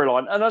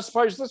storyline. And I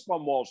suppose this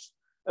one was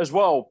as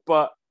well.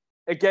 But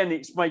again,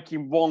 it's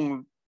making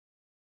Wong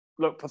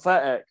look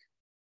pathetic.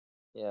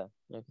 Yeah,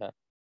 okay.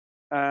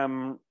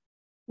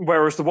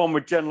 Whereas the one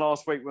with Jen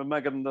last week with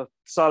Megan Thee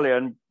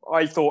Stallion,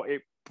 I thought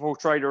it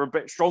portrayed her a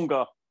bit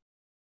stronger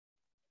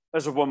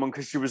as a woman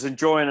because she was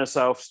enjoying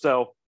herself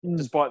still,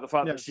 despite the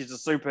fact that she's a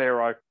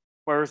superhero.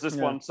 Whereas this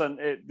one sent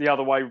it the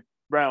other way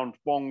round.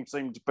 Wong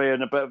seemed to be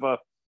in a bit of a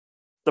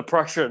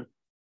depression,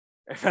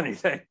 if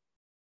anything.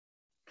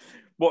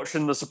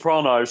 Watching The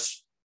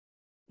Sopranos.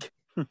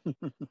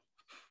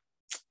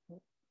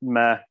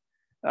 Meh.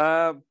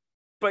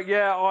 But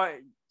yeah,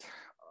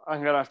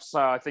 I'm going to have to say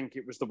I think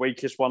it was the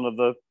weakest one of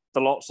the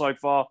lot so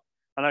far.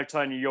 I know,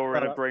 Tony, you're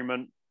in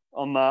agreement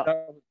on that.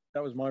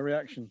 That was my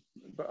reaction.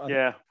 But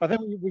I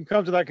think we've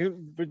come to that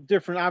with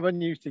different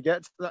avenues to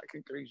get to that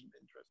conclusion.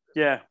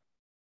 Interesting.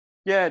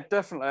 Yeah,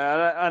 definitely.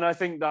 And I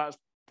think that's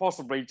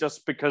possibly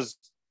just because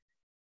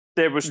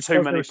there was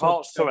too many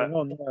parts to it.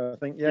 I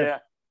think,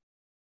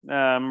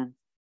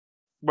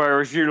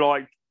 whereas you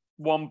liked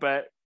one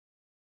bit,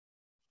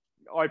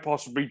 I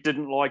possibly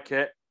didn't like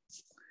it.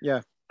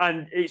 Yeah.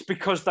 And it's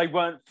because they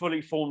weren't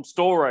fully formed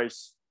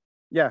stories.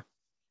 Yeah.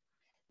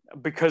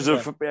 Because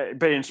of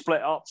being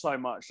split up so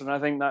much. And I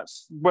think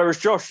that's... Whereas,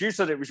 Josh, you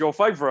said it was your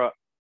favourite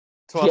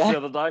to us the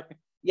other day.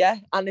 Yeah,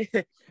 and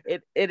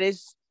it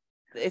is...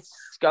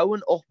 It's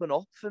going up and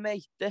up for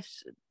me,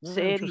 this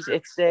series.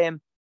 It's...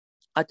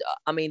 I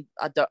mean,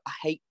 I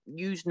hate...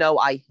 Yous know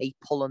I hate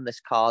pulling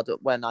this card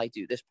when I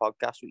do this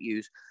podcast with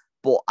yous,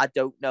 but I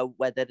don't know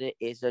whether it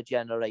is a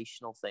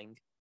generational thing.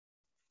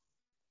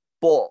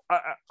 But...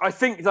 I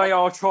think they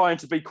are trying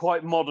to be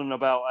quite modern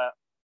about it.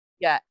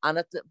 Yeah,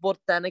 but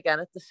then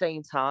again, at the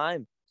same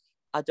time,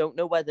 I don't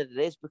know whether it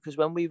is, because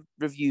when we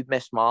reviewed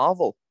Miss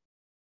Marvel,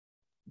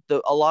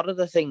 a lot of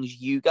the things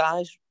you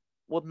guys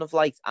wouldn't have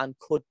liked and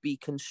could be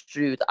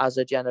construed as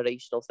a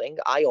generational thing,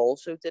 I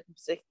also didn't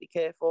particularly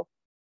care for.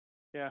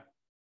 Yeah.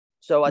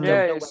 So I don't know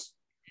whether it is,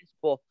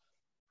 but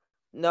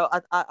no,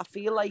 I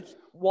feel like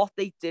what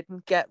they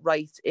didn't get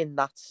right in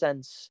that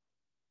sense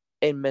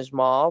in Ms.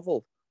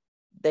 Marvel,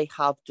 they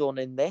have done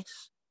in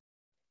this.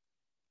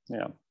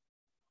 Yeah.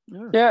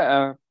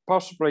 Yeah,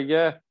 possibly.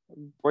 Yeah,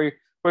 we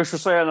shall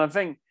see, and I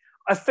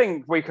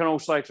think we can all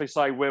safely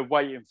say we're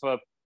waiting for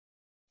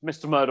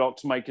Mr. Murdoch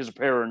to make his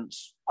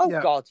appearance. Oh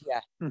God, yeah.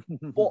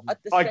 But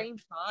at the same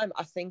time,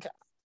 I think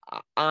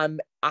I'm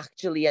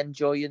actually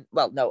enjoying.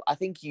 Well, no, I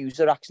think yous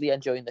are actually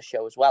enjoying the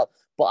show as well.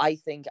 But I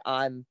think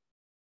I'm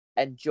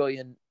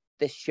enjoying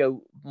this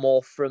show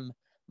more from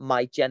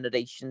my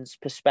generation's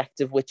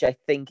perspective, which I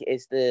think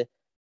is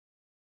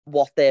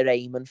what they're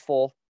aiming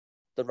for.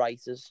 The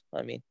writers,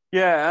 I mean.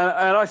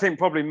 Yeah, and I think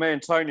probably me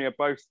and Tony are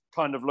both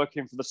kind of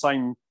looking for the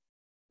same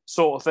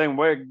sort of thing.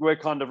 We're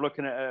kind of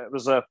looking at it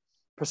as a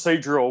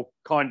procedural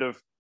kind of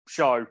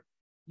show,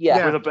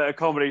 with a bit of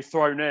comedy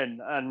thrown in,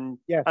 and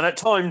at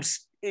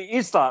times it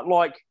is that.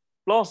 Like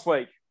last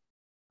week,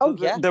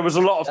 there was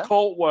a lot of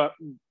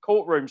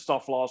courtroom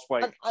stuff last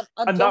week,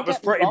 and that was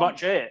pretty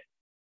much it.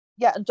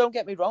 Yeah, and don't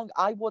get me wrong,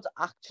 I would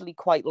actually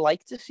quite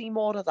like to see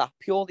more of that,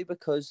 purely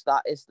because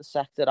that is the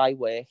sector I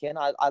work in.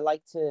 I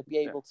like to be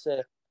able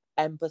to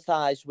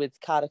empathise with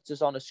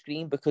characters on a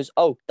screen because,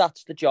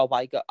 that's the job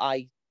I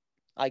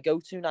go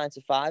to 9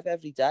 to 5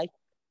 every day.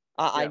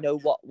 I know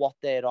what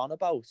they're on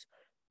about.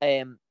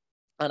 And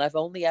I've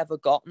only ever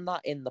gotten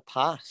that in the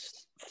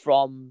past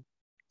from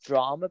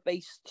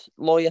drama-based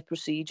lawyer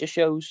procedure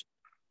shows.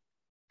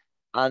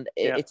 And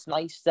Yeah. it's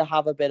nice to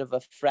have a bit of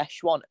a fresh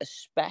one,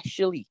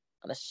 especially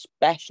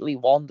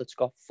one that's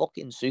got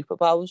fucking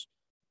superpowers.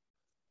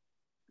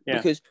 Yeah.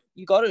 Because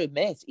you got to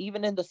admit,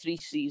 even in the 3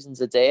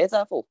 seasons of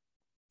Daredevil,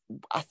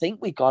 I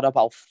think we got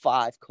about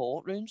 5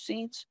 courtroom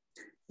scenes.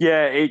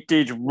 Yeah, it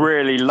did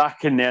really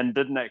lack in the end,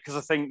 didn't it? Because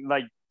I think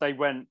they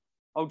went,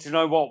 oh, do you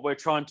know what? We're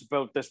trying to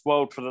build this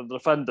world for the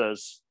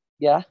Defenders.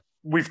 Yeah.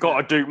 We've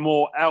got to do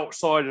more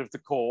outside of the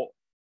court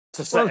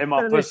to set him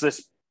up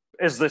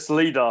as this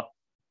leader.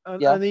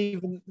 And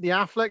even the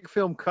Affleck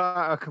film cut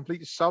out a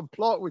complete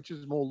subplot, which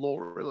is more law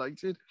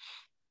related.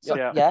 So,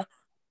 yeah.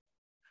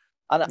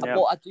 And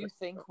but I do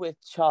think with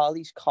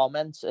Charlie's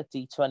comments at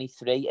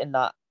D23 in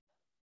that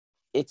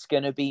it's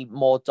going to be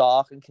more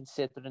dark, and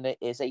considering it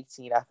is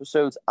 18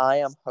 episodes, I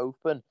am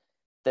hoping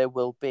there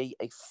will be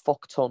a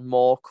fuck ton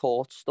more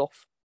court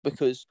stuff,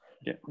 because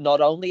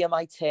not only am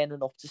I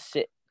turning up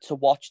to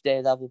watch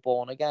Daredevil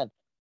Born Again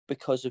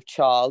because of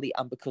Charlie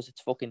and because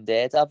it's fucking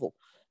Daredevil,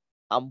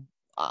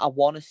 I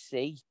want to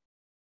see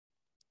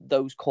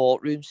those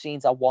courtroom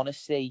scenes. I want to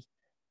see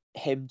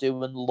him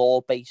doing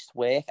law-based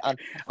work. And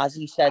as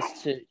he says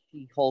to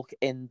She-Hulk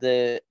in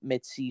the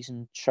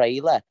mid-season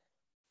trailer,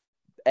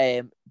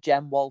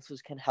 Jen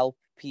Walters can help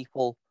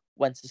people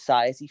when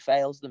society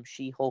fails them.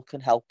 She-Hulk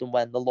can help them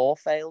when the law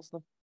fails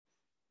them.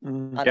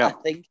 And I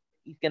think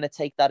he's going to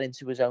take that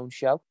into his own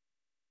show.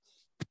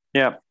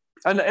 Yeah.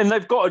 And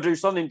they've got to do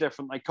something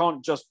different. They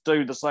can't just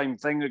do the same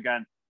thing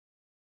again.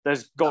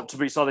 There's got to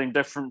be something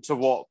different to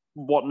what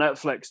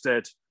Netflix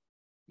did.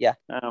 Yeah.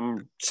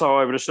 So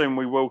I would assume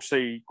we will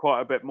see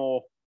quite a bit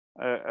more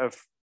of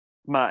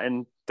Matt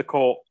in the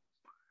court.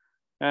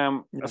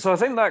 So I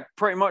think that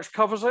pretty much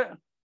covers it.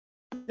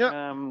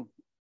 Yeah.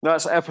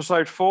 That's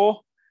episode 4.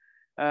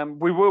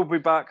 We will be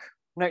back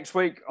next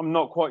week. I'm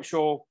not quite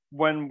sure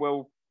when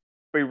we'll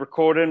be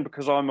recording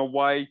because I'm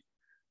away.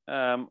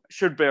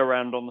 Should be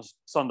around on the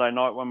Sunday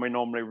night when we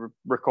normally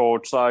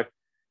record, so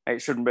it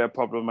shouldn't be a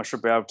problem. I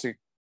should be able to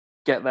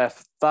get there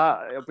for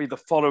that. It'll be the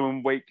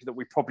following week that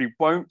we probably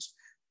won't,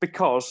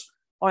 because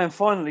I am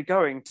finally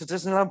going to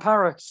Disneyland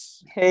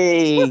Paris.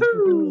 Hey.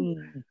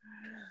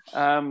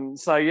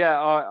 So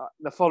yeah,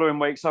 the following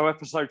week, so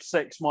episode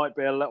 6 might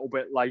be a little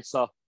bit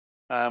later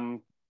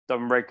than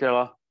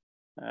regular,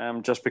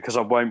 just because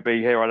I won't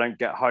be here. I don't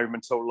get home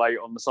until late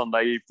on the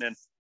Sunday evening.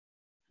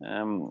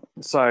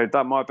 So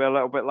that might be a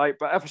little bit late,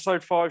 but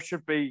episode 5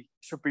 should be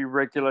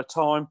regular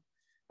time.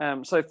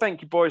 So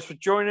thank you, boys, for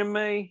joining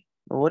me.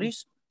 No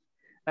worries.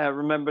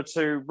 Remember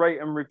to rate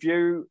and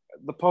review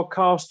the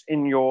podcast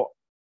in your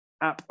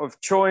app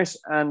of choice,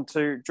 and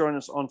to join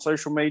us on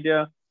social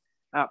media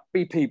at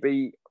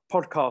BPB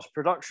Podcast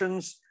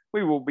Productions.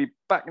 We will be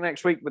back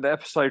next week with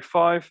episode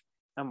 5,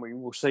 and we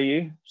will see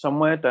you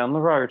somewhere down the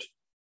road.